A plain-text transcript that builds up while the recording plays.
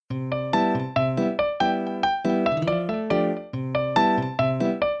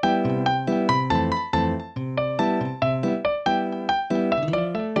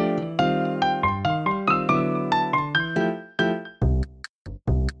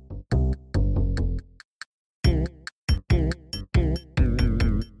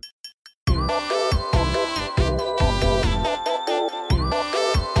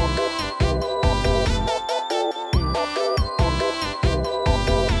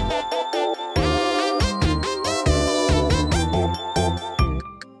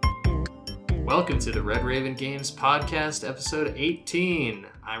Welcome to the Red Raven Games Podcast, episode 18.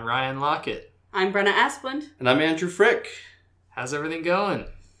 I'm Ryan Lockett. I'm Brenna Asplund. And I'm Andrew Frick. How's everything going?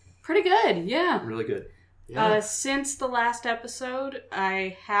 Pretty good, yeah. Really good. Yeah. Since the last episode,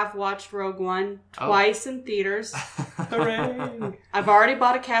 I have watched Rogue One twice in theaters. Hooray! I've already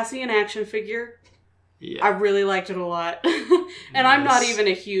bought a Cassian action figure. Yeah. I really liked it a lot. And I'm not even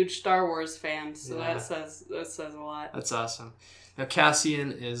a huge Star Wars fan, so that says a lot. That's awesome. Now,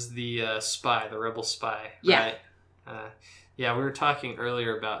 Cassian is the spy, the rebel spy, Yeah. right? Yeah, we were talking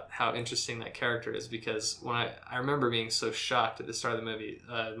earlier about how interesting that character is because when I remember being so shocked at the start of the movie,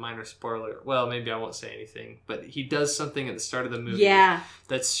 minor spoiler, well, maybe I won't say anything, but he does something at the start of the movie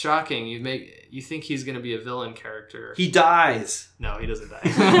that's shocking. You think he's going to be a villain character. He dies. No, he doesn't die.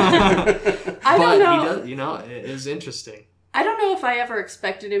 I don't know. He does, it is interesting. I don't know if I ever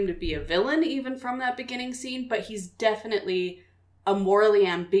expected him to be a villain even from that beginning scene, but he's definitely a morally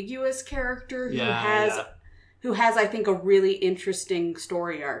ambiguous character who has, I think, a really interesting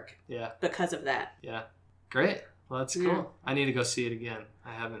story arc. Yeah. Because of that. Yeah. Great. Well, that's cool. Yeah. I need to go see it again.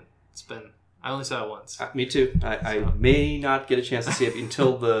 I haven't. I only saw it once. Me too. I may not get a chance to see it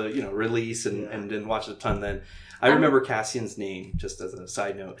until the release and then watch it a ton then. I remember Cassian's name, just as a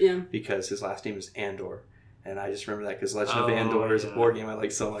side note, because his last name is Andor. And I just remember that because Legend of Andor is a board game I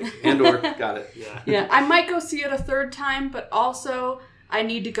like, so I'm like, Andor, got it. Yeah, I might go see it a third time, but also I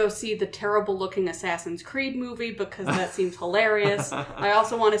need to go see the terrible-looking Assassin's Creed movie because that seems hilarious. I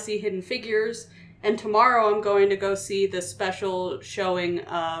also want to see Hidden Figures, and tomorrow I'm going to go see the special showing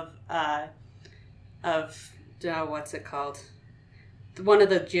of what's it called? One of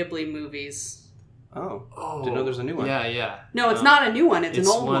the Ghibli movies. Oh, didn't know there's a new one. Yeah. No, it's not a new one. It's an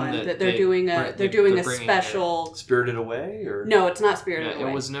old one that they're doing a special. Spirited Away, or no, it's not Spirited Away.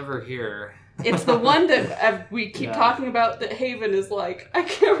 It was never here. It's the one that we keep talking about that Haven is like. I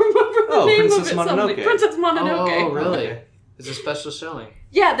can't remember the name Princess of it. Mononoke. Princess Mononoke. Oh, really? Okay. It's a special showing.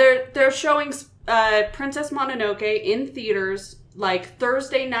 Yeah, they're showing Princess Mononoke in theaters. Like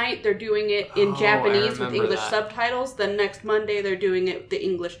Thursday night, they're doing it in Japanese with English subtitles. Then next Monday, they're doing it with the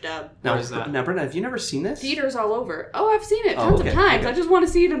English dub. Now, Brenna, have you never seen this? Theaters all over. Oh, I've seen it tons of times. I just want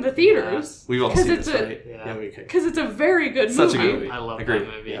to see it in the theaters. We've all seen it, right? Yeah. Because it's a very good movie. Such a good movie. I love that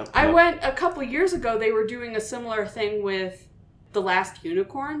movie. Yeah. I went a couple years ago. They were doing a similar thing with The Last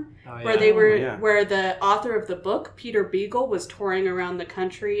Unicorn, where they were where the author of the book, Peter Beagle, was touring around the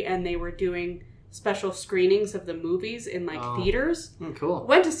country, and they were doing special screenings of the movies in theaters. Cool.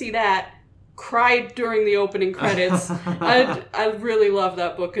 Went to see that. Cried during the opening credits. I really love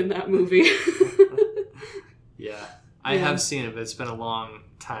that book and that movie. I have seen it, but it's been a long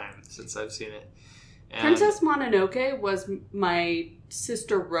time since I've seen it. And Princess Mononoke was my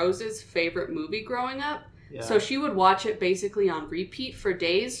sister Rose's favorite movie growing up. Yeah. So she would watch it basically on repeat for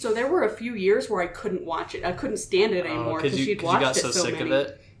days. So there were a few years where I couldn't watch it. I couldn't stand it anymore because she'd watched it so many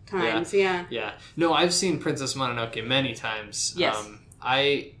times. Yeah. No, I've seen Princess Mononoke many times. Yes.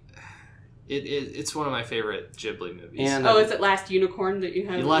 It's one of my favorite Ghibli movies. And, is it Last Unicorn that you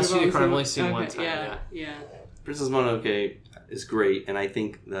have? Last Unicorn I've only seen one time. Yeah. Princess Mononoke is great, and I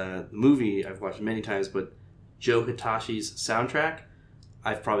think the movie I've watched many times, but Joe Hitashi's soundtrack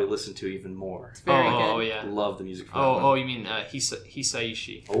I've probably listened to even more. It's very good. Oh, yeah. Love the music. You mean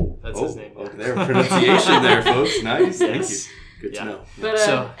Hisaishi? That's his name. Oh, there, pronunciation there, folks. Nice. Yes. Thank you. Good to know. But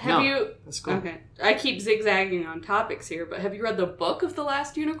have you? That's cool. Okay, I keep zigzagging on topics here, but have you read the book of The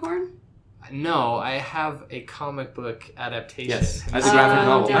Last Unicorn? No, I have a comic book adaptation. Yes, I have the graphic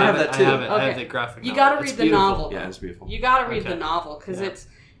novel. I have that too. I have the graphic novel. You got to read the novel. Yeah, it's beautiful. You got to read the novel because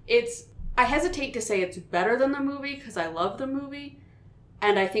it's. I hesitate to say it's better than the movie because I love the movie,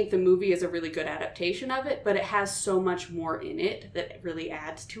 and I think the movie is a really good adaptation of it. But it has so much more in it that really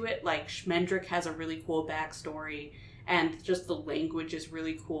adds to it. Like Schmendrick has a really cool backstory, and just the language is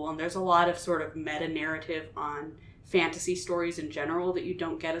really cool. And there's a lot of sort of meta narrative on fantasy stories in general that you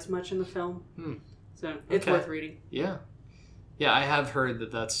don't get as much in the film. So it's worth reading. Yeah, I have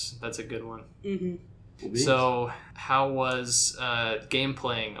heard that's a good one. Mm-hmm. So how was game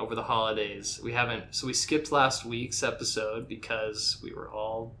playing over the holidays? We skipped last week's episode because we were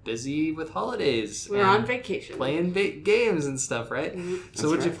all busy with holidays. We were on vacation. Playing games and stuff, right? Mm-hmm. So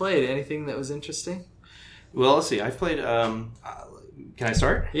what'd you play? Anything that was interesting? Well, let's see. I've played... can I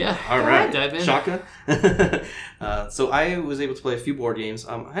start? Yeah. All right. Dive in. Shaka. So I was able to play a few board games.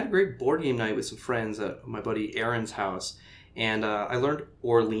 I had a great board game night with some friends at my buddy Aaron's house. And I learned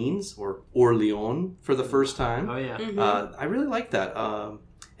Orleans, or Orleans, for the first time. Oh, yeah. Mm-hmm. I really liked that.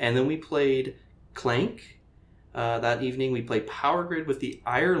 And then we played Clank. That evening we played Power Grid with the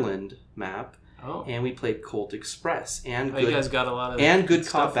Ireland map. and we played Colt Express. And you guys got a lot of and Good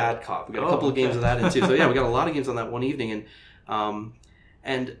Cop, Bad Cop. We got a couple of games of that in too. So yeah, we got a lot of games on that one evening,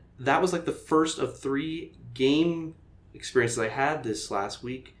 and that was like the first of 3 game experiences I had this last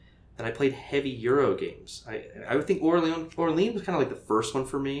week that I played heavy Euro games. I would think Orleans was kind of like the first one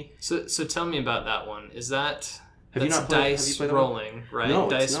for me. So tell me about that one. Is that have you not played, dice rolling, right? No,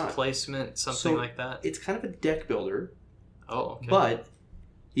 dice it's not. Placement, something like that? It's kind of a deck builder. Oh, okay. But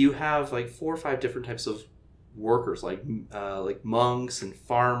you have like 4 or 5 different types of workers, like monks and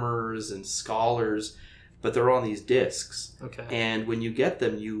farmers and scholars, but they're on these discs. Okay. And when you get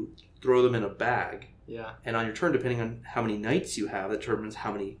them, you throw them in a bag. Yeah. And on your turn, depending on how many knights you have, that determines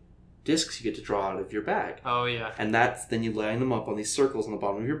how many discs you get to draw out of your bag. Oh, yeah. And then you line them up on these circles on the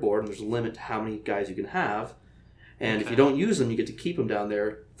bottom of your board, and there's a limit to how many guys you can have. And if you don't use them, you get to keep them down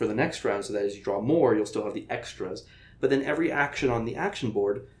there for the next round, so that as you draw more, you'll still have the extras. But then every action on the action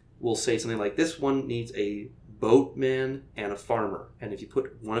board will say something like, this one needs a boatman and a farmer. And if you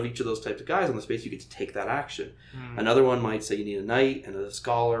put one of each of those types of guys on the space, you get to take that action. Another one might say you need a knight and a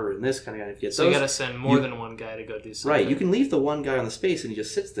scholar and this kind of guy. If you get so you got to send more than one guy to go do something. Right. You can leave the one guy on the space and he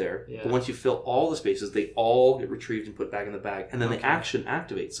just sits there. Yeah. But once you fill all the spaces, they all get retrieved and put back in the bag. And then the action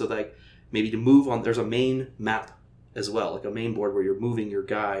activates. So like maybe to move on, there's a main map as well, like a main board where you're moving your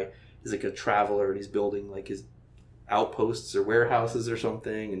guy is like a traveler and he's building like his outposts or warehouses or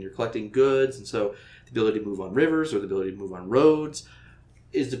something, and you're collecting goods. And so the ability to move on rivers or the ability to move on roads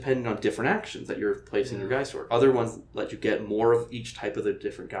is dependent on different actions that you're placing your guys for. Other ones let you get more of each type of the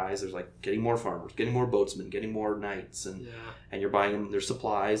different guys. There's like getting more farmers, getting more boatsmen, getting more knights, and you're buying them their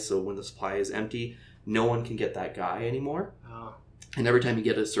supplies. So when the supply is empty, no one can get that guy anymore. And every time you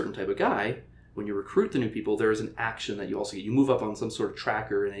get a certain type of guy, when you recruit the new people, there is an action that you also get. You move up on some sort of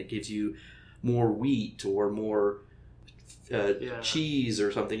tracker, and it gives you more wheat or more cheese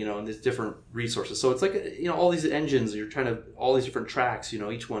or something, and these different resources. So it's like, all these engines, you're trying to, all these different tracks,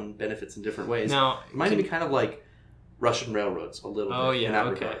 each one benefits in different ways. Now, it might be kind of like Russian railroads a little bit. Oh, yeah,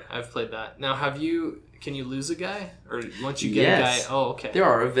 okay. Regard. I've played that. Now, can you lose a guy? Or once you get a guy, There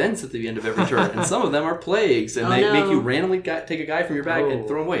are events at the end of every turn, and some of them are plagues, and they make you randomly take a guy from your bag and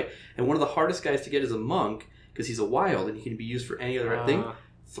throw him away. And one of the hardest guys to get is a monk, because he's a wild, and he can be used for any other thing.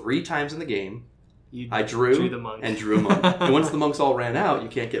 3 times in the game, I drew the monk. And drew a monk. And once the monks all ran out, you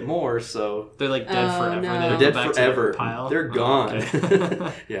can't get more, so... They're like dead forever. No. They're dead forever. Pile. They're gone.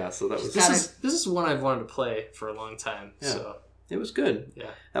 Okay. Yeah, so that was... This is one I've wanted to play for a long time. Yeah. So it was good. Yeah.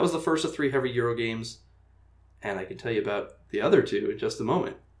 That was the first of 3 heavy Euro games, and I can tell you about the other 2 in just a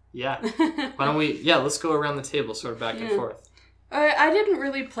moment. Yeah. Why don't we... Yeah, let's go around the table sort of back and forth. I didn't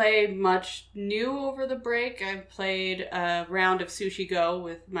really play much new over the break. I played a round of Sushi Go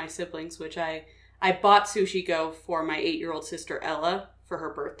with my siblings, which I bought Sushi Go for my 8-year-old sister Ella for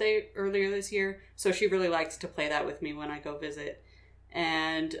her birthday earlier this year. So she really likes to play that with me when I go visit.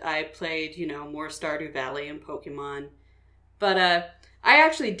 And I played, more Stardew Valley and Pokemon. But I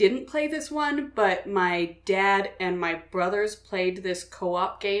actually didn't play this one, but my dad and my brothers played this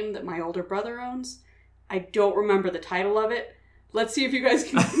co-op game that my older brother owns. I don't remember the title of it. Let's see if you guys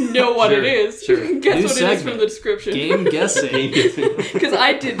can know what it is. Sure. You can guess New what segment. it is from the description. Game guessing. Because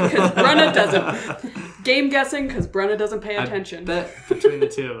I did, because Brenna doesn't. Game guessing, because Brenna doesn't pay attention. I bet between the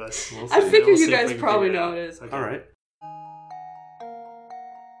 2 of us. I figure you guys probably know what it is. Okay. All right.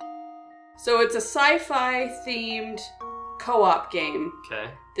 So it's a sci-fi themed co-op game. Okay.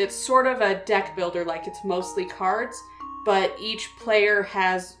 It's sort of a deck builder, like it's mostly cards, but each player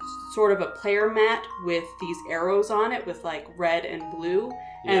has sort of a player mat with these arrows on it with like red and blue,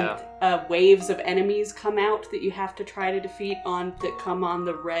 and waves of enemies come out that you have to try to defeat that come on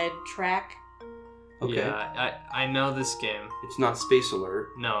the red track. Okay. Yeah, I know this game. It's not Space Alert.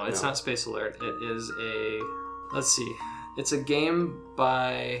 No, it's not Space Alert. It is let's see. It's a game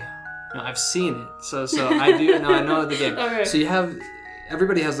by... No, I've seen it. So I do... No, I know the game. Okay. So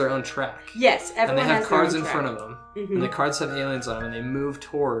everybody has their own track. Yes, everyone has their own track. And they have cards in front of them. Mm-hmm. And the cards have aliens on them, and they move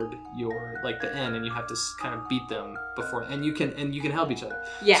toward the end, and you have to kind of beat them before, and you can help each other.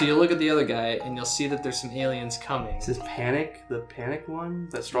 Yeah. So you look at the other guy, and you'll see that there's some aliens coming. Is this Panic, the Panic one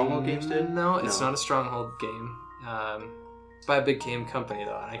that Stronghold Games did? No, it's not a Stronghold game. It's by a big game company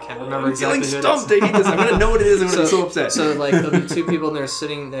though, and I can't remember exactly who it is. I'm feeling stumped. I hate this. I'm gonna know what it is. I'm gonna be so upset. So like there'll be 2 people, and they're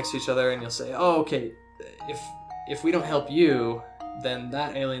sitting next to each other, and you'll say, "Oh, okay, if we don't help you, then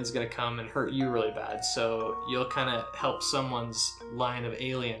that alien's going to come and hurt you really bad." So you'll kind of help someone's line of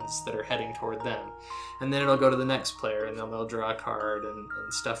aliens that are heading toward them. And then it'll go to the next player, and they'll draw a card, and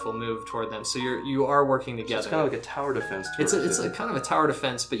stuff will move toward them. So you are working together. So it's kind of like a tower defense. It's a kind of a tower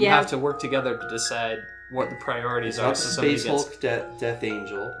defense, but you have to work together to decide what the priorities It's are. not Space Hulk, Death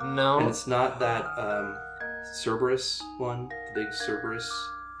Angel. No. And it's not that Cerberus one, the big Cerberus,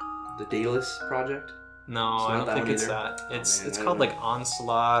 the Daedalus project. No, I don't think it's that. It's called like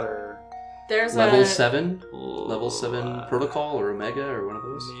Onslaught or... There's Level 7? Level 7 Protocol or Omega or one of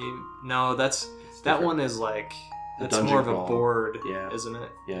those? No, that one is like... It's more of a board, isn't it?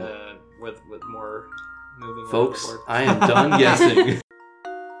 Yeah. With more moving Folks, around the board. I am done guessing.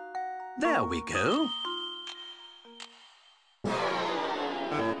 There we go.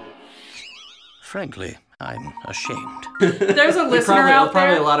 Frankly, I'm ashamed. There's a listener out there.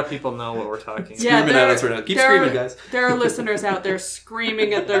 Probably a lot of people know what we're talking about. Screaming at us right now. Keep screaming, guys. There are listeners out there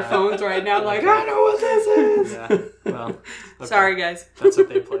screaming at their phones right now like, I know what this is! Yeah, well... Okay. Sorry, guys. That's what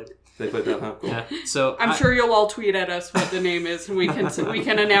they played. They played that, huh? Cool. Yeah, so... I'm sure you'll all tweet at us what the name is, and we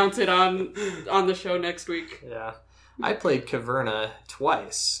can announce it on the show next week. Yeah. I played Caverna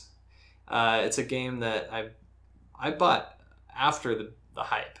twice. It's a game that I bought after the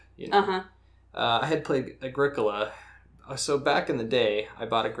hype. You know? Uh-huh. I had played Agricola. So back in the day, I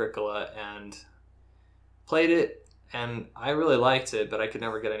bought Agricola and played it, and I really liked it, but I could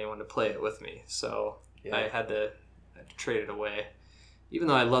never get anyone to play it with me. So I had to trade it away, even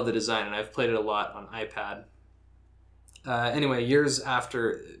though I love the design, and I've played it a lot on iPad. Anyway,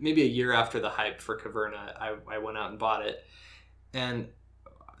 maybe a year after the hype for Caverna, I went out and bought it, and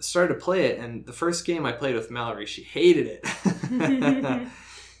started to play it, and the first game I played with Mallory, she hated it.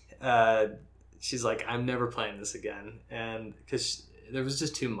 She's like, I'm never playing this again, and because there was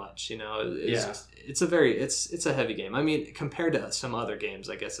just too much, you know. It's a heavy game. I mean, compared to some other games,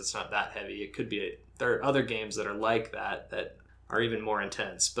 I guess it's not that heavy. It could be. There are other games that are like that are even more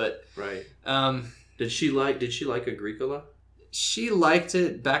intense. But right. Did she like Agricola? She liked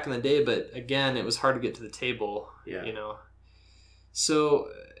it back in the day, but again, it was hard to get to the table. Yeah. You know. So,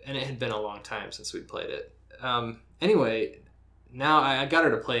 and it had been a long time since we played it. Anyway, now I got her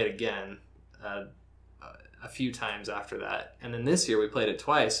to play it again. A few times after that, and then this year we played it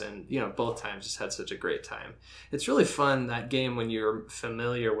twice, and both times just had such a great time. It's really fun, that game, when you're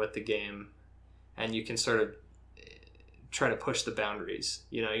familiar with the game and you can sort of try to push the boundaries.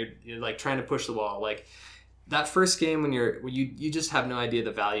 You're like trying to push the wall. Like that first game when you just have no idea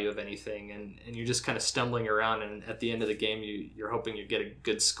the value of anything, and you're just kind of stumbling around, and at the end of the game you're hoping you get a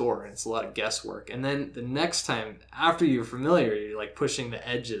good score, and it's a lot of guesswork. And then the next time after you're familiar, you're like pushing the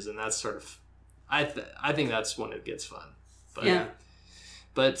edges, and that's sort of I think that's when it gets fun.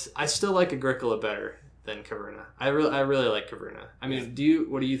 But I still like Agricola better than Caverna. I really like Caverna. I mean,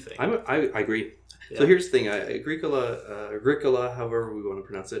 what do you think? I agree. Yeah. So here's the thing: Agricola, however we want to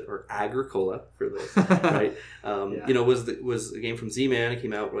pronounce it, or Agricola for the right. Was a game from Z-Man. It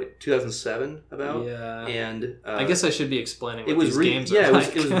came out like 2007 about. Yeah. And I guess I should be explaining what these games are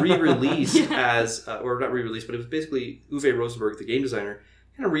like. It was re-released as, or not re-released, but it was basically Uwe Rosenberg, the game designer,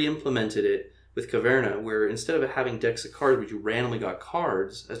 kind of re-implemented it with Caverna, where instead of having decks of cards, which you randomly got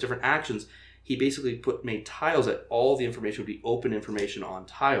cards as different actions, he basically made tiles that all the information would be open information on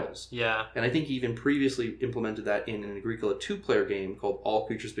tiles. Yeah. And I think he even previously implemented that in an Agricola 2-player game called All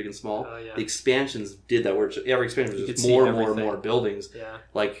Creatures Big and Small. Oh, yeah. The expansions did that, where every expansion was just more and more buildings,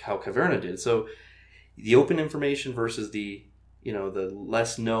 like how Caverna did. So the open information versus the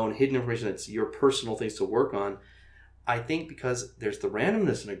less known hidden information that's your personal things to work on. I think because there's the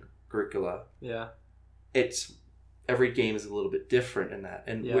randomness in Agricola, it's every game is a little bit different in that,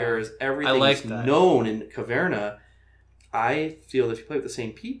 and whereas everything is known in Caverna, I feel that if you play with the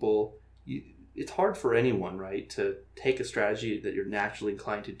same people, it's hard for anyone, right, to take a strategy that you're naturally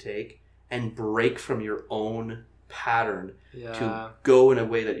inclined to take and break from your own pattern to go in a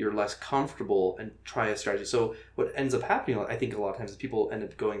way that you're less comfortable and try a strategy. So what ends up happening, I think a lot of times, is people end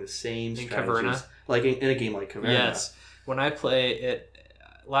up going the same strategies, like in a game like Caverna. Yes, when I play it.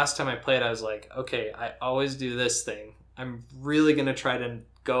 Last time I played, I was like, okay, I always do this thing. I'm really going to try to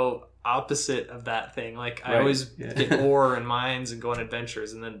go opposite of that thing. Like, I always get ore and mines and go on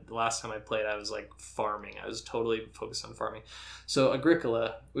adventures. And then the last time I played, I was like farming. I was totally focused on farming. So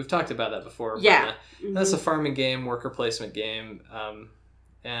Agricola, we've talked about that before. Yeah. That's a farming game, worker placement game.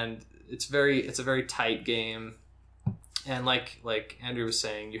 And it's a very tight game. And like Andrew was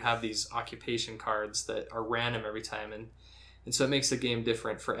saying, you have these occupation cards that are random every time, and so it makes the game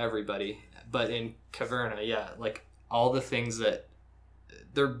different for everybody. But in Caverna, like all the things that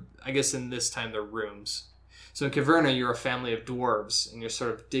I guess in this time they're rooms. So in Caverna, you're a family of dwarves, and you're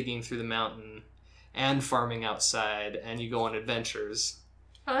sort of digging through the mountain and farming outside, and you go on adventures.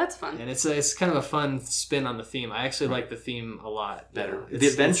 Oh, that's fun. And it's kind of a fun spin on the theme. I actually like the theme a lot better. The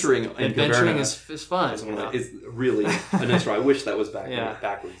adventuring is fun. Is really a nice story. I wish that was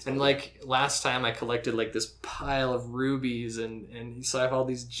backwards. And like last time, I collected like this pile of rubies, and so I have all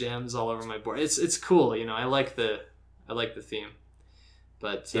these gems all over my board. It's cool, you know. I like the theme.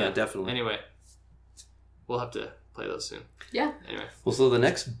 But yeah, definitely. Anyway, we'll have to play those soon. Yeah. Anyway. Well, so the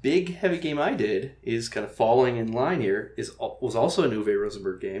next big heavy game I did is kind of falling in line here. Was also a Uwe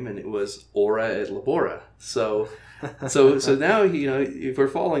Rosenberg game, and it was Ora et Labora. So now if we're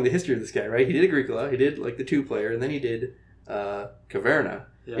following the history of this guy, right? He did Agricola, he did like the 2-player, and then he did Caverna.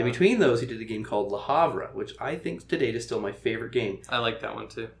 Yeah. In between those, he did a game called Le Havre, which I think to date is still my favorite game. I like that one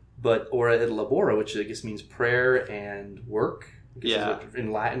too. But Ora et Labora, which I guess means prayer and work, is what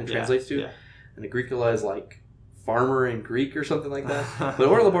in Latin it translates to. Yeah. And Agricola is like farmer in Greek or something like that. But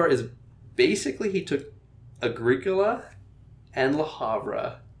Ora Labora is basically he took Agricola and Le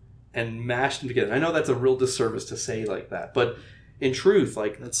Havre and mashed them together. I know that's a real disservice to say like that, but in truth,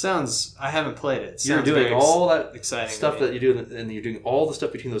 like that sounds. I haven't played it. You're doing all that exciting stuff that you do, and you're doing all the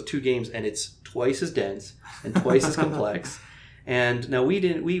stuff between those 2 games, and it's twice as dense and twice as complex. And now we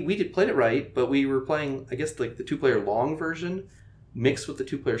played it right, but we were playing, I guess, like the 2-player long version mixed with the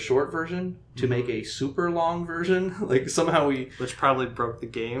 2-player short version to make a super long version. Like somehow which probably broke the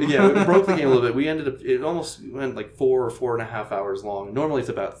game. Yeah, it broke the game a little bit. We ended up, it almost went like 4 or 4.5 hours long. Normally it's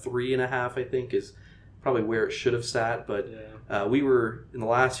about 3.5, I think, is probably where it should have sat. But we were, in the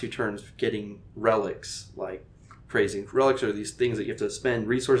last few turns, getting relics like crazy. Relics are these things that you have to spend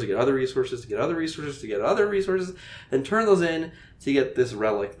resources to get other resources, to get other resources, to get other resources, and turn those in to get this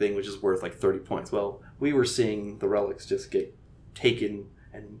relic thing, which is worth like 30 points. Well, we were seeing the relics just get taken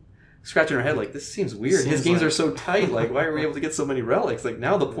and scratching our head like, this seems weird. His games are so tight. Like, why are we able to get so many relics? Like,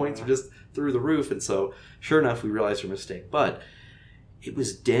 now the points are just through the roof. And so, sure enough, we realized our mistake. But it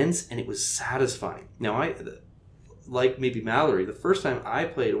was dense and it was satisfying. Now, like maybe Mallory, the first time I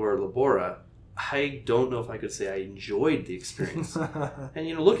played Ora Labora, I don't know if I could say I enjoyed the experience.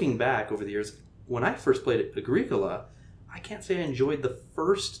 And, looking back over the years, when I first played Agricola, I can't say I enjoyed the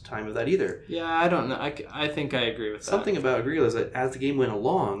first time of that either. Yeah, I don't know. I think I agree with that. Something about Agricola is that as the game went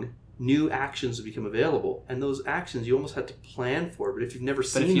along, new actions would become available. And those actions you almost had to plan for. But if you've never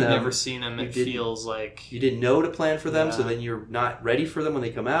seen them, it feels like... You didn't know to plan for them, so then you're not ready for them when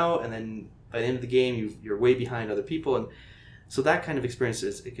they come out. And then by the end of the game, you're way behind other people. And so that kind of experience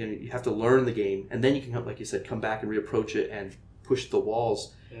is, you have to learn the game. And then you can, like you said, come back and reapproach it and push the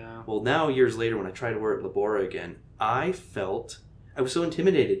walls. Yeah. Well, now, years later, when I tried to work at Labora again, I was so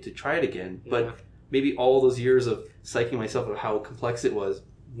intimidated to try it again. Yeah. But maybe all those years of psyching myself of how complex it was,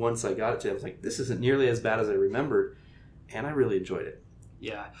 once I got it to it, I was like, this isn't nearly as bad as I remembered. And I really enjoyed it.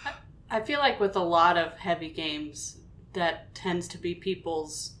 Yeah. I feel like with a lot of heavy games, that tends to be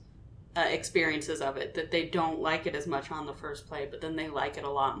people's experiences of it, that they don't like it as much on the first play, but then they like it a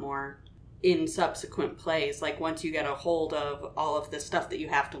lot more in subsequent plays. Like once you get a hold of all of the stuff that you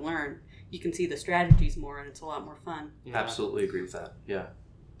have to learn, you can see the strategies more, and it's a lot more fun. Yeah. Absolutely agree with that. Yeah.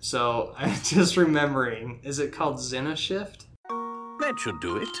 So I'm just remembering, is it called Xenashift? That should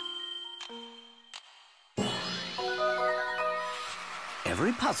do it.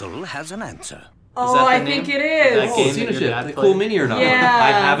 Every puzzle has an answer. Oh, I think it is. Xenashift, the cool mini or not? Yeah.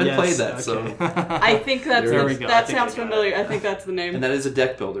 I haven't played that, okay. So I think that sounds familiar. I think that's the name. And that is a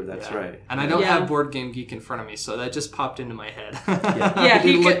deck builder. That's right. And I don't have Board Game Geek in front of me, so that just popped into my head.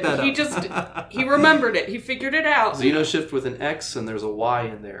 He remembered it. He figured it out. Xenashift with an X, and there's a Y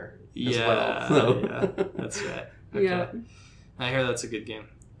in there as well. So. Yeah, that's right. Okay. Yeah. I hear that's a good game.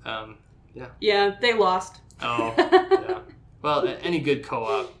 Yeah, they lost. Oh, yeah. Well, any good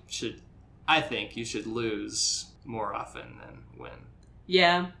co-op I think you should lose more often than win.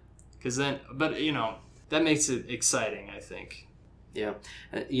 Yeah. Because then, but that makes it exciting, I think. Yeah.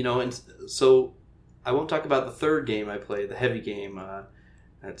 And so I won't talk about the third game I played, the heavy game.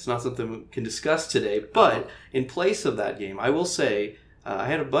 It's not something we can discuss today. But in place of that game, I will say I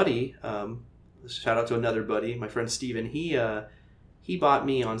had a buddy, shout out to another buddy, my friend Steven. He bought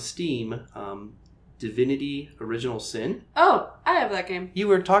me on Steam Divinity Original Sin. Oh, I have that game. You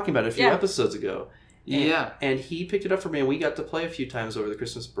were talking about it a few episodes ago. Yeah. And he picked it up for me, and we got to play a few times over the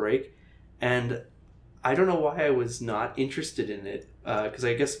Christmas break. And I don't know why I was not interested in it, because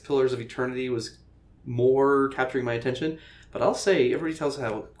I guess Pillars of Eternity was more capturing my attention. But I'll say, everybody tells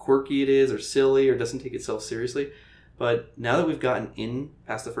how quirky it is, or silly, or doesn't take itself seriously. But now that we've gotten in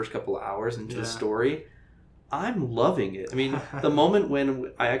past the first couple of hours into the story, I'm loving it. I mean, the moment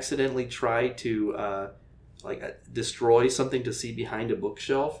when I accidentally tried to destroy something to see behind a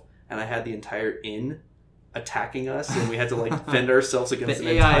bookshelf, and I had the entire inn attacking us, and we had to like defend ourselves against The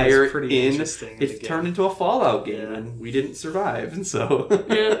an AI entire is pretty inn. interesting. It turned into a Fallout game, Yeah. and we didn't survive, and so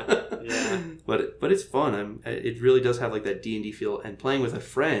Yeah. But it's fun. It really does have like that D&D feel, and playing with a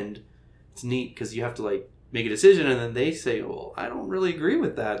friend, it's neat because you have to like make a decision, and then they say, "Well, I don't really agree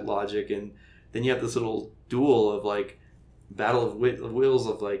with that logic," and then you have this little duel of like battle of wills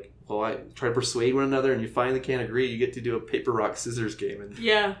of like, well, I try to persuade one another, and you finally can't agree. You get to do a paper rock scissors game, and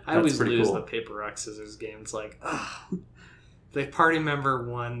Yeah. I always pretty lose cool. the paper rock scissors game. It's like, the party member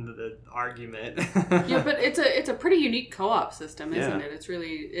won the argument. Yeah, but it's a pretty unique co-op system, isn't Yeah. it?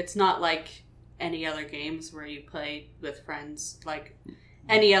 It's not like any other games where you play with friends, like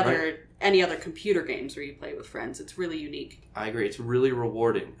any other computer games where you play with friends. It's really unique. I agree. It's really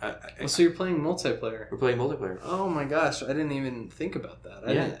rewarding. So you're playing multiplayer. We're playing multiplayer. Oh my gosh, I didn't even think about that.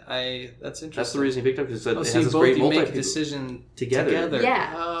 That's interesting. That's the reason he picked up, because it has So you this both great you make a multiplayer decision together.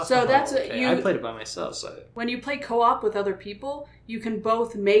 Yeah. Oh, So that's what okay. you- I played it by myself, so When you play co-op with other people, you can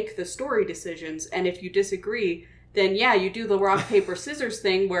both make the story decisions, and if you disagree, then yeah, you do the rock, paper, scissors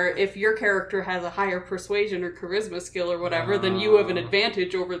thing, where if your character has a higher persuasion or charisma skill or whatever, then you have an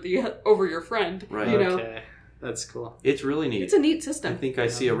advantage over your friend. Right. You know? okay, that's cool. It's really neat. It's a neat I system. think I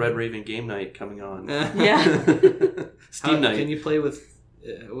see a Red Raven game night coming on. Yeah. Steam night. Can you play with?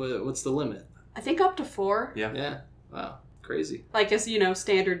 What's the limit? I think up to 4. Yeah. Yeah. Wow. Crazy. Like as,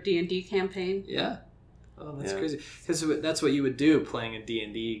 standard D&D campaign. Yeah. Oh, that's Yeah. crazy. Because that's what you would do playing a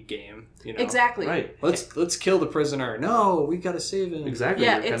D&D game. Exactly. Right. Let's kill the prisoner. No, we got to save him. Exactly.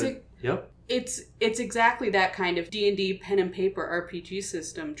 Yeah, You're yep. It's exactly that kind of D&D pen and paper RPG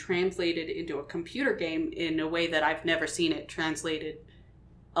system translated into a computer game in a way that I've never seen it translated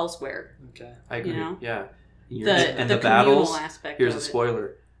elsewhere. Okay. I agree. You know? Yeah. The the communal battles. aspect. Here's of a it.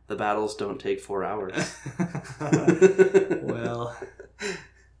 spoiler: the battles don't take 4 hours. Well,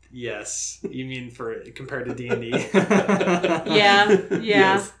 yes. You mean compared to D&D? Yeah.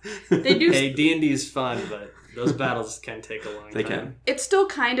 Yes. They do. Hey, D&D is fun, but those battles can take a long time. They can. It's still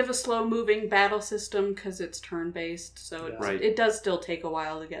kind of a slow-moving battle system because it's turn-based, so Yeah. Right. it does still take a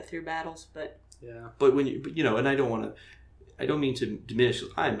while to get through battles. But Yeah. But when and I don't mean to diminish.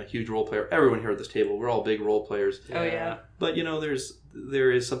 I'm a huge role player. Everyone here at this table, we're all big role players. Oh, yeah. But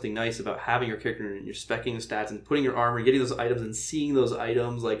there is something nice about having your character and you're specking the stats and putting your armor and getting those items and seeing those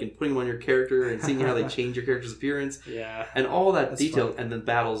items, like, and putting them on your character and seeing how they change your character's appearance Yeah. and all that That's detail. fun. And then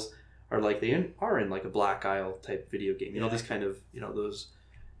battles are like they are in like a Black Isle type video game. Yeah. These kind of those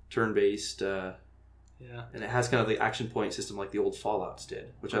turn-based. Yeah. And it has kind of the action point system like the old Fallouts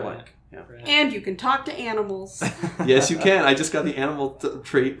did, which I Right. like. Yeah. Right. and you can talk to animals. Yes, you can. I just got the animal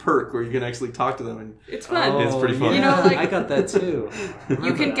trait perk where you can actually talk to them, and It's fun. Oh, It's pretty fun. Yeah. Like- I got that too.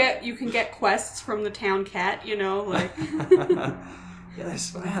 You can get quests from the town cat. Like Yeah,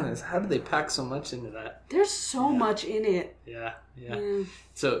 how do they pack so much into that? there's so much in it. Yeah. Yeah.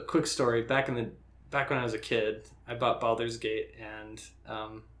 So, quick story. Back when I was a kid, I bought Baldur's Gate and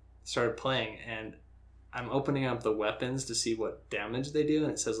started playing, and I'm opening up the weapons to see what damage they do,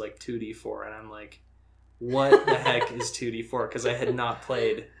 and it says like 2d4, and I'm like, what the heck is 2d4? Because I had not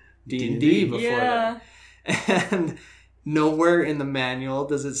played D&D before Yeah. that. And nowhere in the manual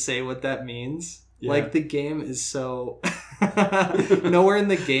does it say what that means. Yeah. Like, the game is so... nowhere in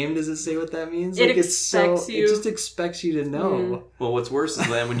the game does it say what that means. It Like, expects you- It just expects you to know. well, what's worse is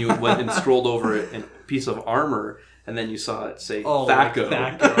then when you went and scrolled over a piece of armor, and then you saw it say Thaco.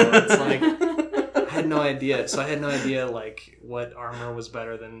 Like Thaco. It's like... I had no idea. So I had no idea, like, what armor was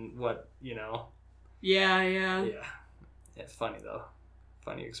better than what, Yeah. Yeah. Funny, though.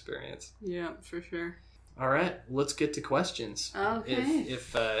 Funny experience. Yeah, for sure. All right. Let's get to questions. Okay.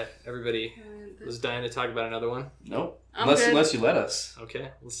 If everybody was dying to talk about another one. Nope. I'm good. Unless you let us. Okay.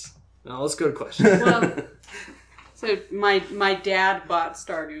 Let's go to questions. Well, so my dad bought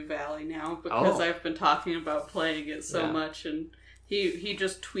Stardew Valley now because Oh. I've been talking about playing it so Yeah. much, and he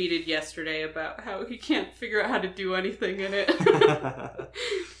just tweeted yesterday about how he can't figure out how to do anything in it.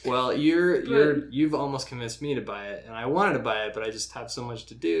 Well, you've almost convinced me to buy it, and I wanted to buy it, but I just have so much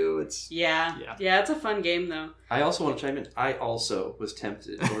to do. It's Yeah, it's a fun game though. I also want to chime in. I also was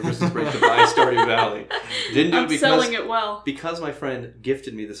tempted over Christmas break to buy Stardew Valley. Didn't do I'm it selling it well. because my friend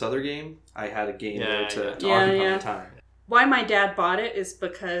gifted me this other game. I had a game Yeah, there to yeah. occupy Yeah. my time. Why my dad bought it is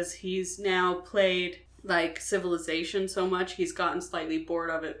because he's now played like Civilization so much he's gotten slightly bored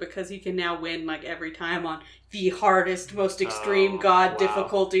of it because he can now win like every time on the hardest, most extreme god wow.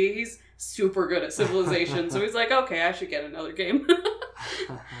 difficulty. He's super good at Civilization, so he's like, okay, I should get another game.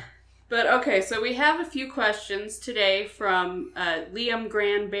 But okay, so we have a few questions today from Liam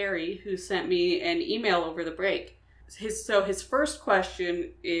Granberry, who sent me an email over the break. His first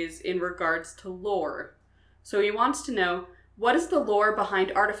question is in regards to lore. So he wants to know, what is the lore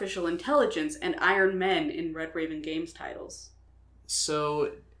behind artificial intelligence and Iron Men in Red Raven Games titles?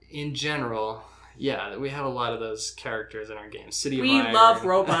 So, in general, yeah, we have a lot of those characters in our games. City of Iron. We love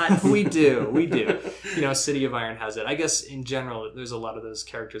robots. we do. City of Iron has it. I guess, in general, there's a lot of those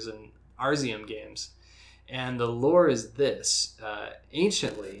characters in Arzium games. And the lore is this.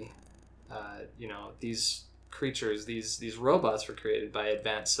 Anciently, these creatures, these robots were created by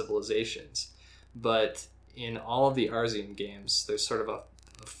advanced civilizations. But in all of the Arzium games, there's sort of a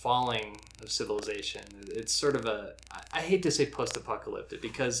falling of civilization. It's sort of I hate to say post-apocalyptic,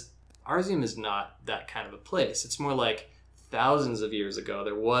 because Arzium is not that kind of a place. It's more like thousands of years ago,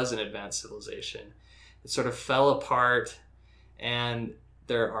 there was an advanced civilization. It sort of fell apart, and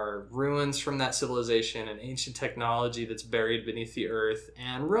there are ruins from that civilization and ancient technology that's buried beneath the earth,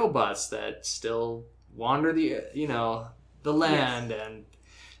 and robots that still wander the land. Yes. And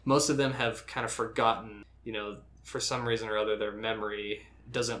most of them have kind of forgotten, for some reason or other, their memory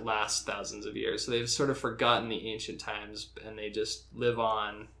doesn't last thousands of years. So they've sort of forgotten the ancient times, and they just live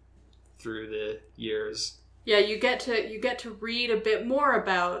on through the years. Yeah, you get to read a bit more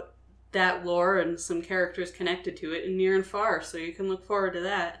about that lore and some characters connected to it in Near and Far, so you can look forward to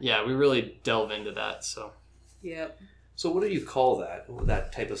that. Yeah, we really delve into that, so. Yep. So what do you call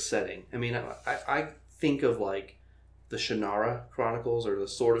that type of setting? I mean, I think of like the Shannara Chronicles or the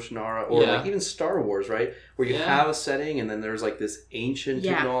Sword of Shannara, or like even Star Wars, right? Where you have a setting and then there's like this ancient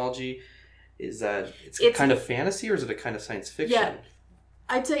technology. Is that it's kind of fantasy, or is it a kind of science fiction? Yeah.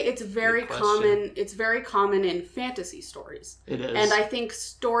 I'd say it's very common. It's very common in fantasy stories. It is. And I think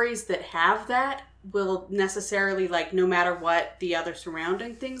stories that have that will necessarily, like, no matter what the other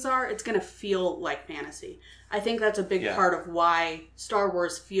surrounding things are, it's going to feel like fantasy. I think that's a big part of why Star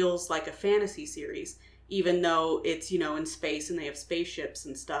Wars feels like a fantasy series, even though it's, in space and they have spaceships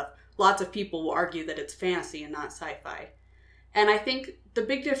and stuff. Lots of people will argue that it's fantasy and not sci-fi. And I think the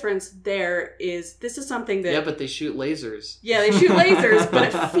big difference there is this is something that... Yeah, but they shoot lasers. Yeah, they shoot lasers,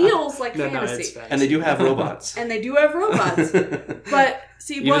 but it feels like fantasy. No, it's fantasy. And they do have robots. But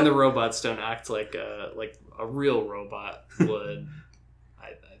see, even the robots don't act like a real robot would. I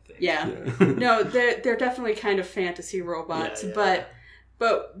think. Yeah. No, they're definitely kind of fantasy robots. Yeah.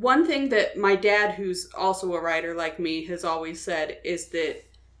 But one thing that my dad, who's also a writer like me, has always said is that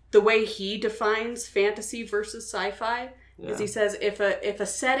the way he defines fantasy versus sci-fi is he says if a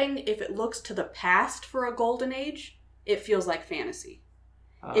setting, if it looks to the past for a golden age, it feels like fantasy.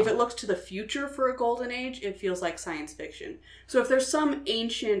 If it looks to the future for a golden age, it feels like science fiction. So if there's some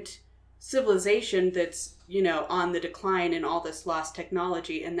ancient civilization that's, on the decline in all this lost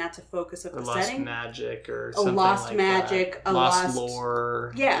technology, and that's a focus of the setting. Lost magic or something lost magic, a lost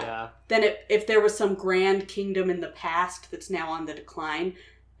lore. Yeah. Then if there was some grand kingdom in the past that's now on the decline,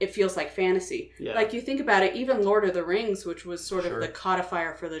 it feels like fantasy. Yeah. Like, you think about it, even Lord of the Rings, which was sort of the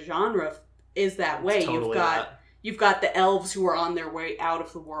codifier for the genre, is that way. Totally you've got the elves who are on their way out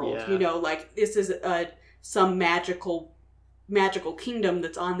of the world. Yeah. This is some magical kingdom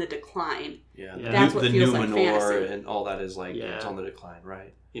that's on the decline. Yeah. That's what feels like fantasy. And all that is it's on the decline,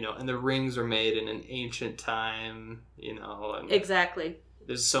 right? And the rings are made in an ancient time, and exactly.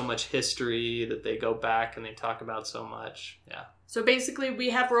 There's so much history that they go back and they talk about so much. Yeah. So basically, we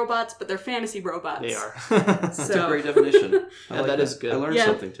have robots, but they're fantasy robots. They are. That's a great definition. That is good. I learned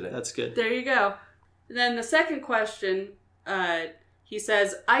something today. That's good. There you go. And then the second question, he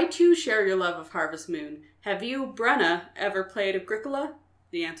says, I too share your love of Harvest Moon. Have you, Brenna, ever played Agricola?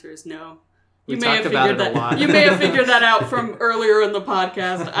 The answer is no. We talked about it a lot. You may have figured that out from earlier in the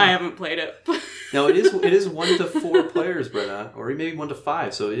podcast. I haven't played it. No, it is 1 to 4 players, Brenna, or maybe 1 to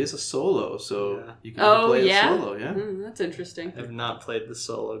 5. So it is a solo. So you can play it solo. Yeah, that's interesting. I've not played the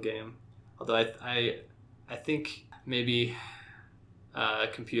solo game, although I think maybe a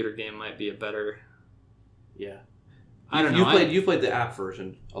computer game might be a better. Yeah. I don't know. You played the app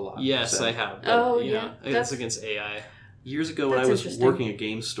version a lot. Yes, I have. But, it's against AI. Years ago, when I was working at a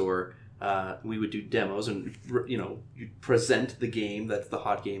game store, we would do demos, and you'd present the game. That's the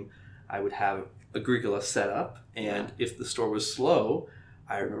hot game. I would have Agricola set up, and if the store was slow,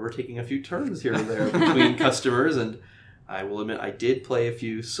 I remember taking a few turns here and there between customers, and I will admit I did play a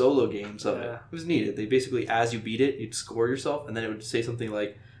few solo games of it. It was needed. They basically, as you beat it, you'd score yourself, and then it would say something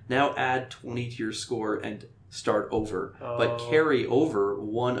like, now add 20 to your score and start over, but carry over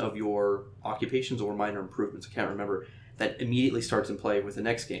one of your occupations or minor improvements. I can't remember. That immediately starts in play with the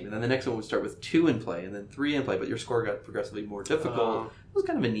next game. And then the next one would start with 2 in play and then 3 in play, but your score got progressively more difficult. It was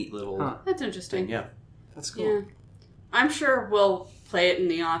kind of a neat little... That's interesting. thing, yeah. That's cool. Yeah. I'm sure we'll play it in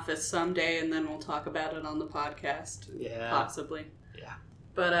the office someday, and then we'll talk about it on the podcast. Yeah. Possibly. Yeah.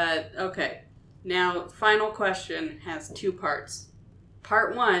 But, okay. Now, final question has 2 parts.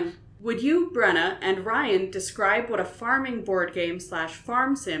 Part 1. Would you, Brenna, and Ryan describe what a farming board game /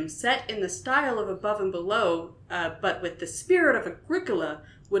 farm sim set in the style of Above and Below, but with the spirit of Agricola,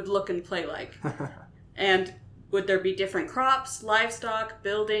 would look and play like? And would there be different crops, livestock,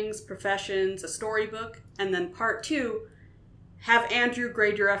 buildings, professions, a storybook? And then part 2, have Andrew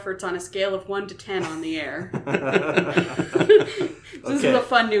grade your efforts on a scale of 1 to 10 on the air. This is a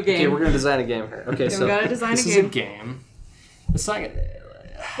fun new game. Okay, we're going to design a game here. Okay, so we gotta design this a is game. a game. It's not gonna...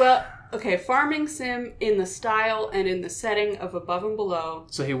 Well, okay, farming sim in the style and in the setting of Above and Below.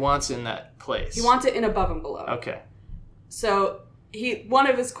 So he wants it in that place. He wants it in Above and Below. Okay. So one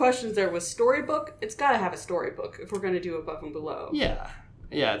of his questions there was storybook. It's got to have a storybook if we're going to do Above and Below. Yeah,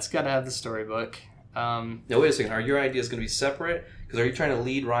 it's got to have the storybook. Now, wait a second. Are your ideas going to be separate? Because are you trying to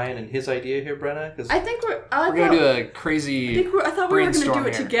lead Ryan and his idea here, Brenna? I think we're going to do a crazy I thought we were going to do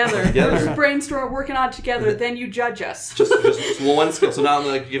it together. We're just brainstorm, working on it together, then you judge us. just one skill. So now I'm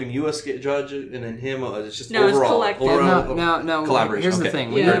like giving you a judge and then him. It's just no, overall. It's collective. No, collaboration. Here's the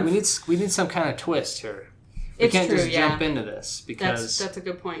thing. Yeah. We need some kind of twist here. We It's can't true, just yeah. jump into this because That's a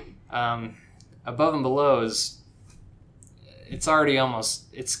good point. Above and Below is... It's already almost...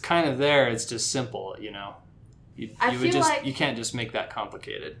 It's kind of there. It's just simple, you know. You can't just make that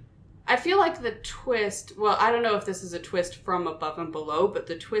complicated. I feel like the twist, well, I don't know if this is a twist from Above and Below, but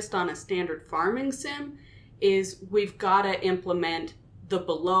the twist on a standard farming sim is we've got to implement the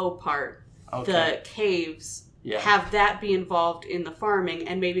below part, the caves, have that be involved in the farming,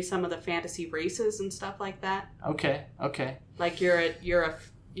 and maybe some of the fantasy races and stuff like that. Okay. Like you're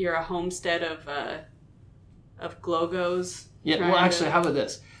a homestead of Glogos. Yeah. Well, actually, how about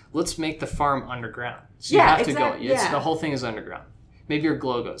this? Let's make the farm underground. So you have to go. The whole thing is underground. Maybe you're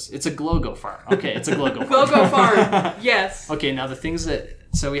Glogos. It's a Glogo farm. Okay, it's a Glogo farm. Glogo farm. Yes. Okay, now the things that...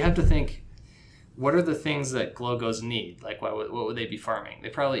 So we have to think, what are the things that Glogos need? Like, what would they be farming? They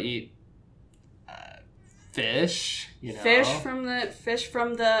probably eat fish, you know. Fish from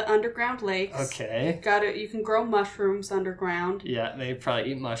the underground lakes. Okay. You can grow mushrooms underground. Yeah, they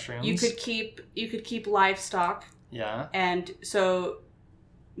probably eat mushrooms. You could keep livestock. Yeah. And so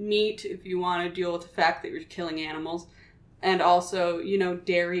meat, if you want to deal with the fact that you're killing animals, and also, you know,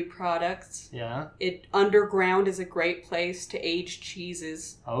 dairy products. Yeah. Underground is a great place to age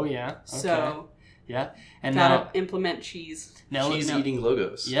cheeses. Oh yeah. Okay. So yeah, and gotta implement cheese. Cheese-eating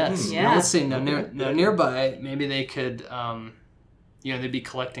Logos. Yes. Yeah. Now let's see. Now nearby, maybe they could, they'd be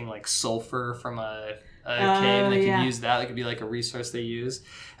collecting like sulfur from a cave, and they could use that. It could be like a resource they use.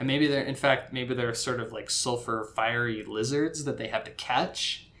 And maybe they're sort of like sulfur fiery lizards that they have to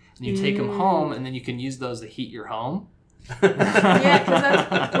catch. And you take them home, and then you can use those to heat your home. Yeah, because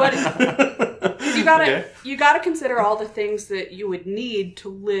that's what you gotta consider all the things that you would need to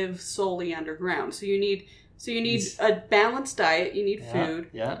live solely underground. So you need a balanced diet. You need food.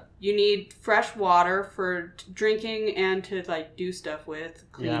 Yeah. You need fresh water for drinking and to like do stuff with,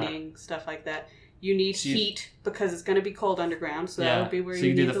 cleaning, stuff like that. You need heat because it's going to be cold underground. So that would be where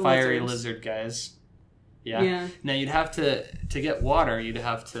you need do the fiery lizards. lizard guys. Yeah. Now you'd have to get water. You'd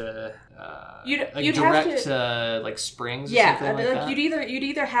have to direct like springs. Or something like that. You'd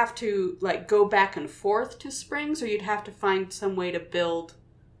either have to like go back and forth to springs, or you'd have to find some way to build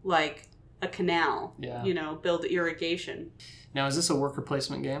like a canal. Yeah. You know, build irrigation. Now, is this a worker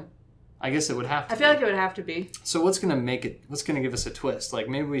placement game? I guess it would have to. I feel like it would have to be. So what's going to give us a twist? Like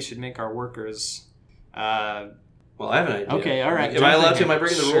maybe we should make our workers. Well, I have an idea. Okay, all right. Am I allowed to? Am I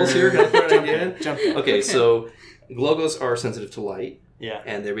breaking the rules here? Can I throw an idea in? Jump in. Okay, so Glogos are sensitive to light. Yeah.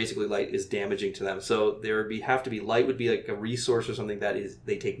 And they're basically light is damaging to them. So have to be light would be like a resource or something that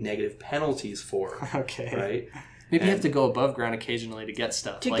they take negative penalties for. Okay. Right? Maybe you have to go above ground occasionally to get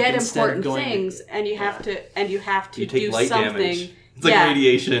stuff. To get important things, and you have to you take do light something. Damage. It's like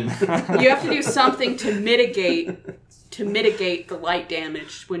radiation. You have to do something to mitigate the light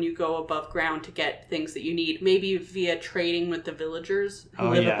damage when you go above ground to get things that you need. Maybe via trading with the villagers who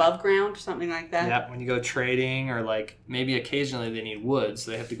live above ground or something like that. Yeah, when you go trading, or like maybe occasionally they need wood,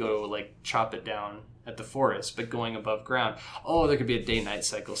 so they have to go like chop it down at the forest, but going above ground. Oh, there could be a day-night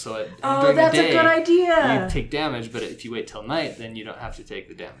cycle. So during that's the day, a good idea. You take damage, but if you wait till night, then you don't have to take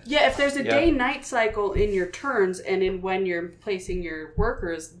the damage. Yeah, if there's a day-night cycle in your turns and in when you're placing your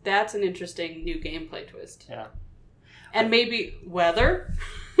workers, that's an interesting new gameplay twist. Yeah. And maybe weather.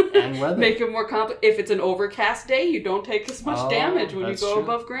 And weather. Make it more complicated. If it's an overcast day, you don't take as much damage when you go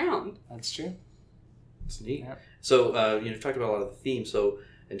above ground. That's true. That's neat. Yeah. So, you've talked about a lot of the themes,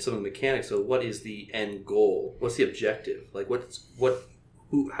 and some of the mechanics. So, what is the end goal? What's the objective? Like,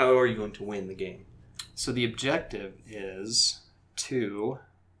 how are you going to win the game? So the objective is to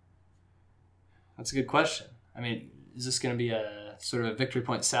That's a good question. I mean, is this going to be a sort of a victory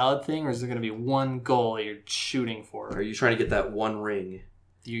point salad thing, or is there going to be one goal that you're shooting for? Are you trying to get that one ring?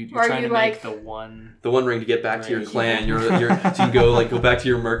 You're trying to make the one ring to get back to your clan. You're so you can go back to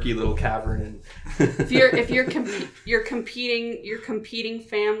your murky little cavern and. if you're competing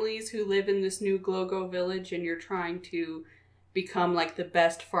families who live in this new Glogo village, and you're trying to become like the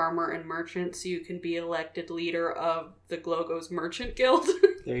best farmer and merchant, so you can be elected leader of the Glogo's merchant guild.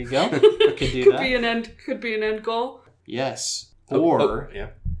 There you go. You could do that. Could be an end goal. Yes, or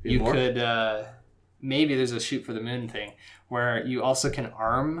you more? could maybe there's a shoot for the moon thing where you also can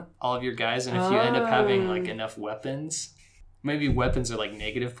arm all of your guys, and if you end up having like enough weapons, maybe weapons are like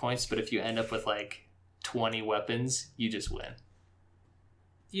negative points, but if you end up with like 20 weapons, you just win.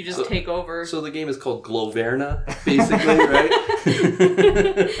 You just take over. So the game is called Gloverna, basically, right?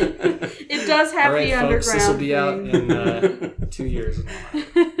 It does have the underground. This will be out in 2 years.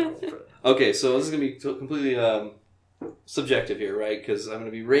 Okay, so this is going to be completely subjective here, right? Because I'm going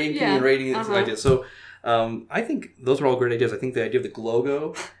to be rating these ideas. So I think those are all great ideas. I think the idea of the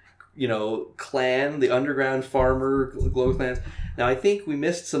Glogo, clan, the underground farmer, Glogo clans. Now, I think we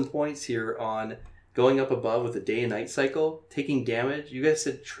missed some points here on going up above with the day and night cycle, taking damage. You guys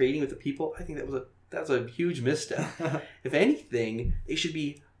said trading with the people. I think that was a huge misstep. If anything, they should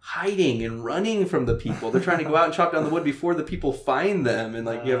be hiding and running from the people. They're trying to go out and chop down the wood before the people find them, and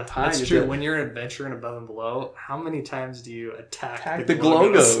you have time. That's true. When you're adventuring above and below, how many times do you attack the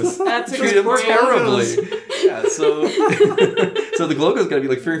Glogos? That's treat them terribly. Yeah, so the Glogos got to be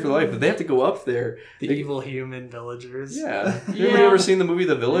like fearing for their life, but they have to go up there. The evil human villagers. Yeah. Have you ever seen the movie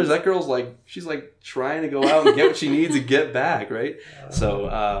The Village? That girl's she's trying to go out and get what she needs and get back, right?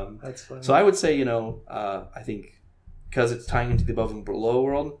 So that's funny. So I would say, I think because it's tying into the above and below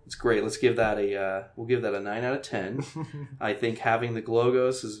world, it's great. Let's give that we'll give that a 9 out of 10. I think having the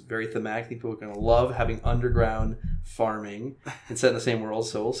Glogos is very thematic. I think people are going to love having underground farming and set in the same world.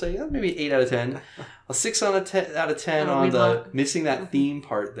 So we'll say maybe 8 out of 10. A 6 out of 10 on missing that theme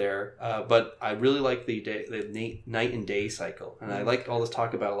part there. But I really like the night and day cycle. And I like all this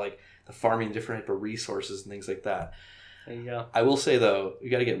talk about the farming, different type of resources and things like that. There you go. I will say, though, we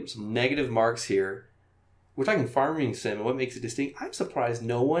got to get some negative marks here. We're talking farming sim and what makes it distinct. I'm surprised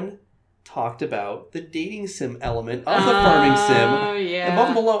no one talked about the dating sim element of the farming sim. Oh, yeah. Above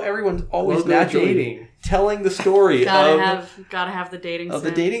and below, everyone's always naturally telling the story gotta have the dating sim. Of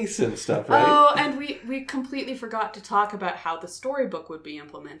the dating sim stuff, right? Oh, and we completely forgot to talk about how the storybook would be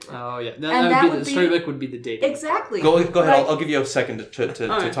implemented. Oh, yeah. The storybook would be the dating. Exactly. Go ahead. I'll give you a second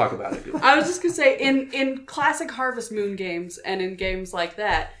to talk about it. I was just going to say, in classic Harvest Moon games and in games like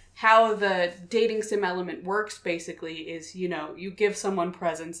that, how the dating sim element works basically is, you give someone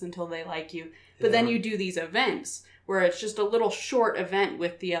presents until they like you, but then you do these events where it's just a little short event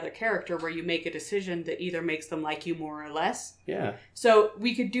with the other character where you make a decision that either makes them like you more or less. Yeah. So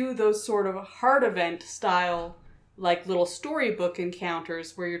we could do those sort of hard event style, little storybook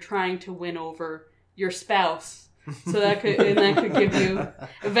encounters where you're trying to win over your spouse. So that could give you,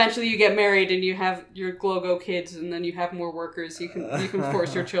 eventually you get married and you have your Glogo kids, and then you have more workers. You can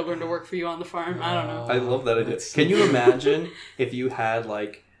force your children to work for you on the farm. I don't know. I love that idea. Can you imagine if you had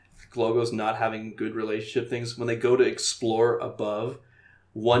Glogos not having good relationship things when they go to explore above?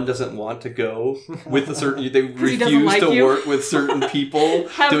 One doesn't want to go with a certain... They refuse to work with certain people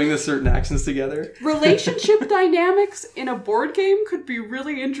doing the certain actions together. Relationship dynamics in a board game could be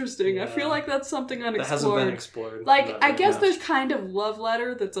really interesting. Yeah. I feel like that's something unexplored. That hasn't been explored. I guess there's kind of Love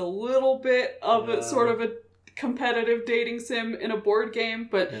Letter that's a little bit of a sort of a competitive dating sim in a board game,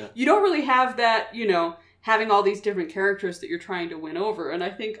 but you don't really have that, having all these different characters that you're trying to win over. And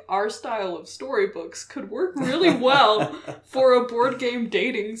I think our style of storybooks could work really well for a board game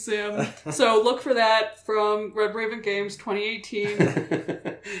dating sim. So look for that from Red Raven Games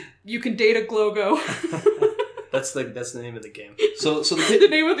 2018. You can date a Glogo. That's the name of the game. So the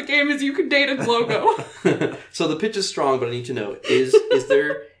name of the game is You Can Date a Glogo. So the pitch is strong, but I need to know, is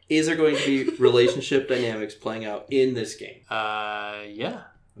there going to be relationship dynamics playing out in this game? Yeah.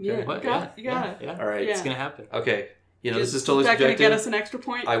 Okay. Yeah, you got it. Yeah. All right. It's going to happen. Okay. This is totally subjective. Is that going to get us an extra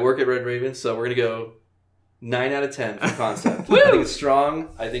point? I work at Red Raven, so we're going to go 9 out of 10 for concept. I think it's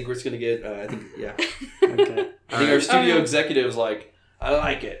strong. I think we're just going to get, Okay. I think our studio executive's I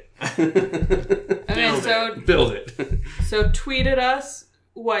like it. Build it. So tweet at us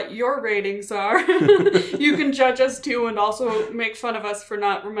what your ratings are. You can judge us too, and also make fun of us for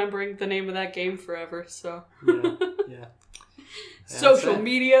not remembering the name of that game forever. So yeah. Social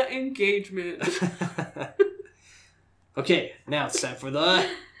media engagement. Okay, now it's time for the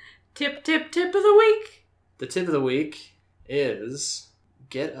tip of the week. The tip of the week is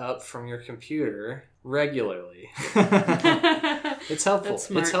get up from your computer regularly. It's helpful.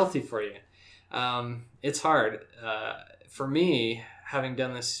 It's healthy for you. It's hard. For me, having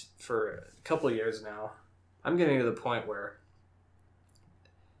done this for a couple of years now, I'm getting to the point where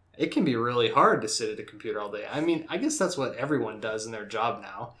it can be really hard to sit at a computer all day. I mean, I guess that's what everyone does in their job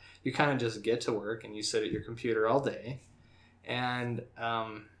now. You kind of just get to work and you sit at your computer all day. And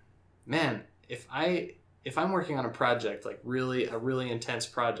man, if I'm working on a project, like a really intense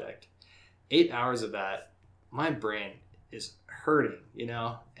project, 8 hours of that, my brain is hurting,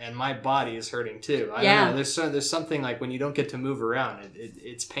 and my body is hurting too. I don't know. There's something like when you don't get to move around,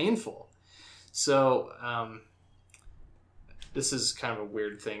 it's painful. So this is kind of a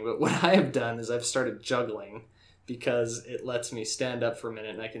weird thing, but what I have done is I've started juggling because it lets me stand up for a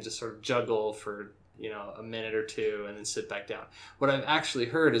minute and I can just sort of juggle for a minute or two and then sit back down. What I've actually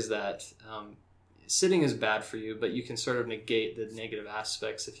heard is that sitting is bad for you, but you can sort of negate the negative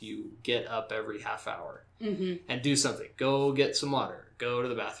aspects if you get up every half hour and do something. Go get some water. Go to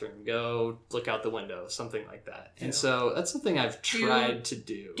the bathroom. Go look out the window. Something like that. And so that's something I've tried to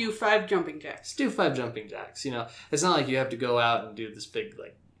do. Do 5 jumping jacks. Do 5 jumping jacks. It's not like you have to go out and do this big,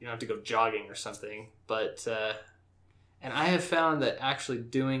 you don't have to go jogging or something. But, and I have found that actually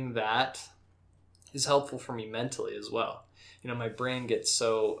doing that is helpful for me mentally as well. My brain gets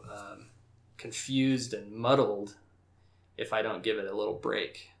so confused and muddled if I don't give it a little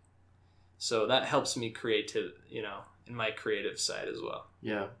break. So that helps me in my creative side as well.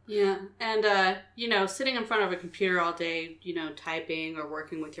 Yeah. Yeah. And, sitting in front of a computer all day, typing or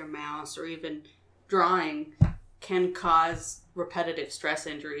working with your mouse or even drawing can cause repetitive stress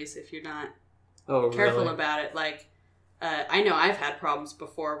injuries if you're not careful about it. Like, I know I've had problems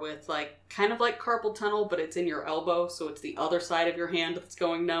before with kind of like carpal tunnel, but it's in your elbow, so it's the other side of your hand that's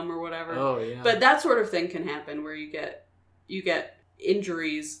going numb or whatever. Oh yeah. But that sort of thing can happen where you get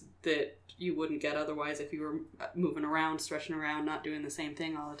injuries that you wouldn't get otherwise if you were moving around, stretching around, not doing the same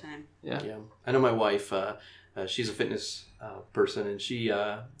thing all the time. Yeah. I know my wife. She's a fitness person, and she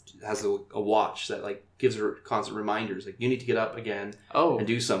has a watch that gives her constant reminders, you need to get up again and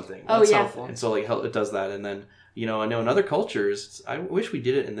do something. That's helpful. And so it does that, and then. I know in other cultures, I wish we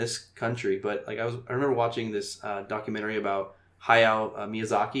did it in this country, but I remember watching this documentary about Hayao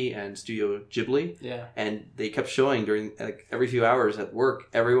Miyazaki and Studio Ghibli. Yeah. And they kept showing during every few hours at work,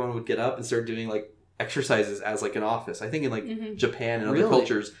 everyone would get up and start doing exercises as an office. I think in Japan and other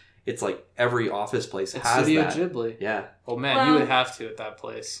cultures, it's every office place has Studio that. Ghibli. Yeah. Oh man, you would have to at that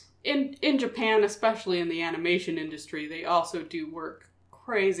place. In Japan, especially in the animation industry, they also do work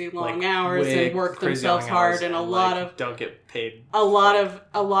crazy long hours and work themselves hard, and a lot of don't get paid. A lot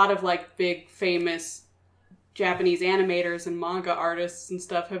of big famous Japanese animators and manga artists and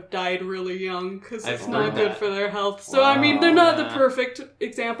stuff have died really young because it's not good for their health. So I mean, they're not the perfect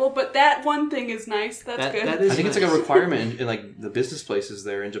example, but that one thing is nice. That's good. That is I think nice. It's a requirement in the business places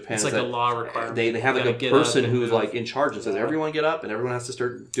there in Japan. It's a law requirement. They have a person who's in charge and says everyone get up and everyone has to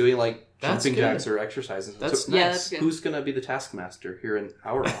start doing jumping jacks or exercises. That's nice. Yeah, that's good. Who's going to be the taskmaster here in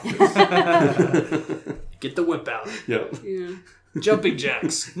our office? Get the whip out. Yeah. Jumping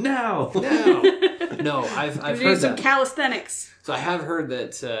jacks. Now. No, I've do heard some that. calisthenics. So I have heard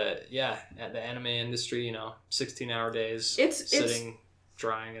that, at the anime industry, 16-hour days, sitting,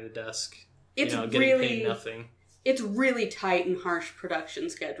 drawing at a desk, getting paid nothing. It's really tight and harsh production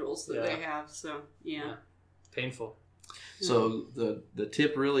schedules that they have, so, yeah. Painful. So the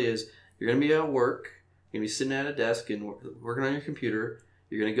tip really is you're going to be at work, you're going to be sitting at a desk and working on your computer,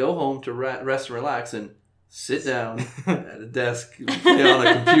 you're going to go home to rest and relax and sit down at a desk, play on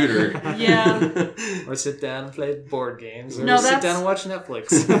a computer. Yeah. Or sit down and play board games. Or sit down and watch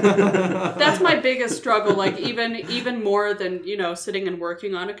Netflix. That's my biggest struggle. Even more than, sitting and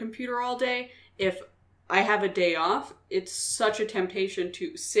working on a computer all day. If I have a day off, it's such a temptation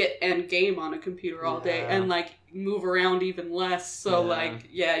to sit and game on a computer all day and move around even less. So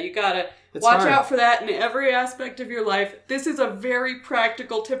you gotta watch out for that in every aspect of your life. This is a very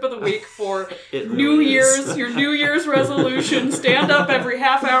practical tip of the week for your New Year's resolution. Stand up every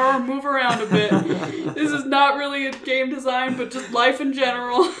half hour, move around a bit. This is not really a game design, but just life in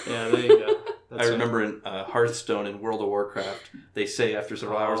general. Yeah, there you go. I remember in Hearthstone in World of Warcraft, they say after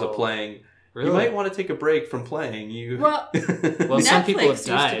several hours of playing, really? You might want to take a break from playing. Well, some people have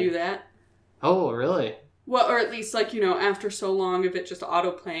died. Used to do that. Oh, really? Well, or at least, after so long of it just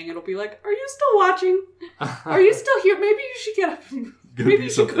auto-playing, it'll be like, are you still watching? Are you still here? Maybe you should get up. Maybe you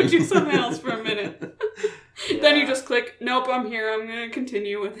should go do something else for a minute. Then you just click, nope, I'm here. I'm going to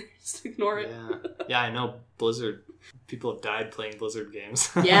continue with it. Just ignore it. Yeah, I know Blizzard. People have died playing Blizzard games.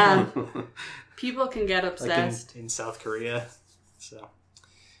 Yeah. People can get obsessed. In South Korea. So...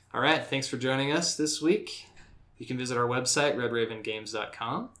 All right, thanks for joining us this week. You can visit our website,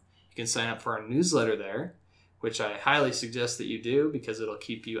 redravengames.com. You can sign up for our newsletter there, which I highly suggest that you do because it'll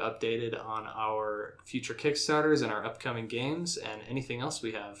keep you updated on our future Kickstarters and our upcoming games and anything else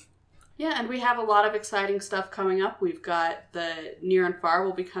we have. Yeah, and we have a lot of exciting stuff coming up. We've got the Near and Far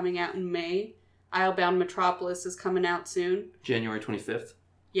will be coming out in May. Islebound Metropolis is coming out soon. January 25th.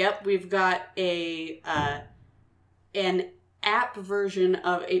 Yep, we've got an app version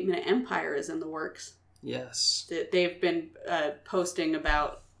of 8 Minute Empire is in the works. Yes. They've been posting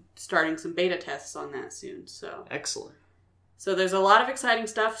about starting some beta tests on that soon. So excellent. So there's a lot of exciting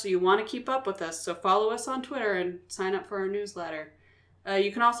stuff, so you want to keep up with us. So follow us on Twitter and sign up for our newsletter.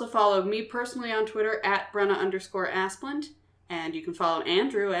 You can also follow me personally on Twitter at Brenna_Asplund. And you can follow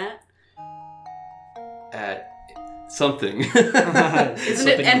Andrew at something. Isn't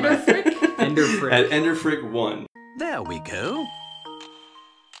it Enderfrick? Enderfrick. At Enderfrick1. There we go.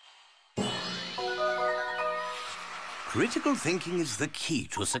 Critical thinking is the key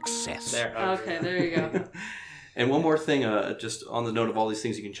to success. There, okay, there you go. And one more thing, just on the note of all these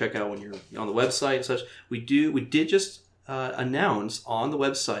things you can check out when you're on the website and such, we did just announce on the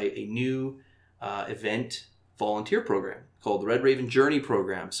website a new event volunteer program called the Red Raven Journey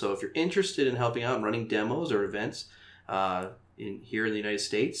Program. So if you're interested in helping out and running demos or events here in the United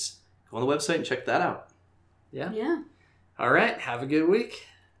States, go on the website and check that out. Yeah. All right, have a good week.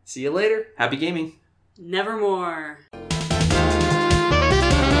 See you later. Happy gaming. Nevermore.